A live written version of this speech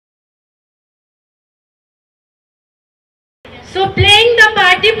So playing the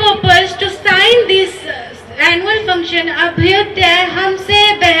party poppers to sign this annual function Abhyuday Humse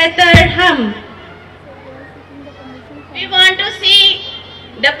Behtar Hum. We want to see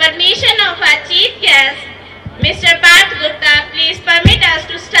the permission of our chief guest, Mr. Parth Gupta. Please permit us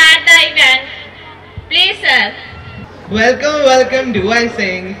to start the event. Please, sir. Welcome, welcome, do I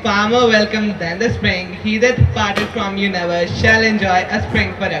sing? Farmer welcome then the spring. He that parted from you never shall enjoy a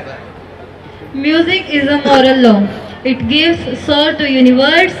spring forever. Music is a moral law. It gives soul to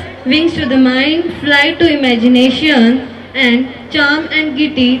universe, wings to the mind, flight to imagination, and charm and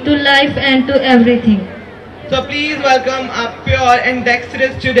gaiety to life and to everything. So please welcome our pure and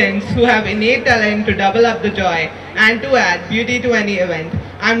dexterous students who have innate talent to double up the joy and to add beauty to any event.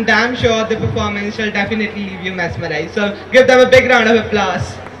 I'm damn sure the performance shall definitely leave you mesmerized. So give them a big round of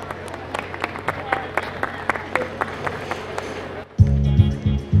applause.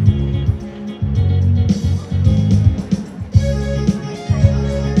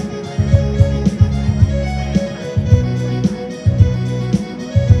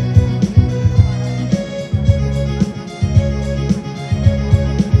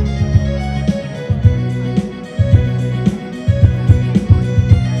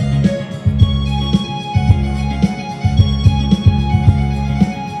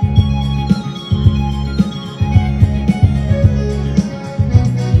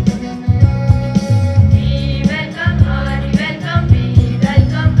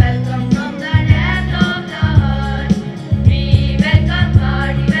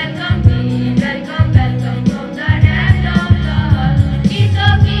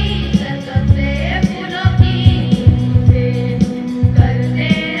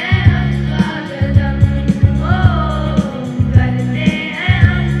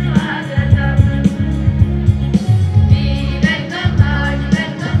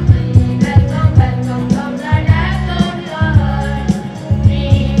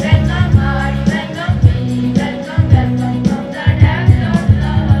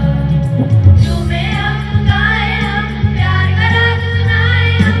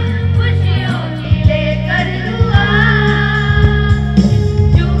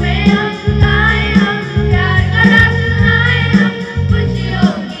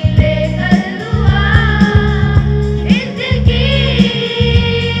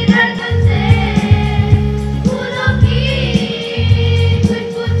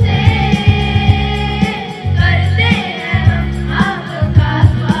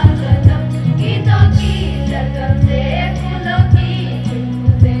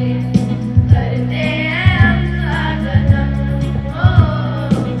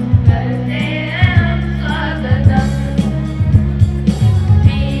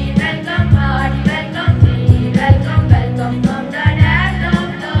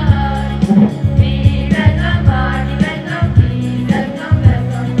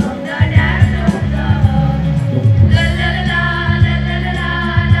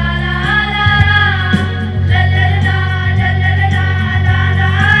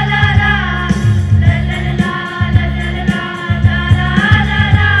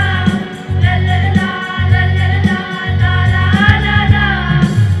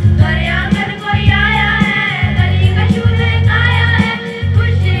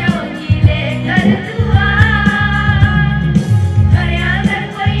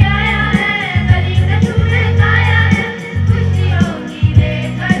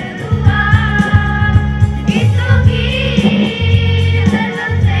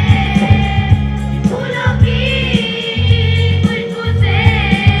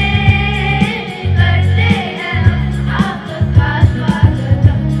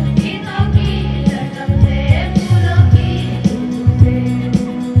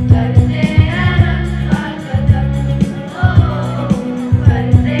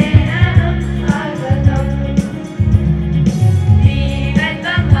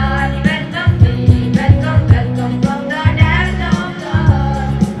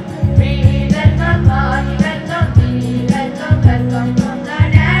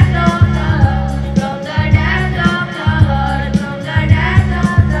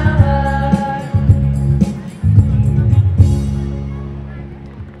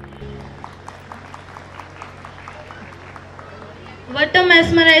 What a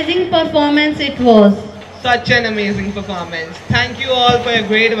mesmerizing performance it was. Such an amazing performance. Thank you all for your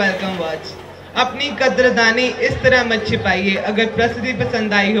great welcome words. अपनी कद्रदानी इस तरह मत छिपाइए. अगर प्रस्तुति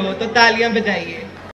पसंद आई हो तो तालियां बजाइए.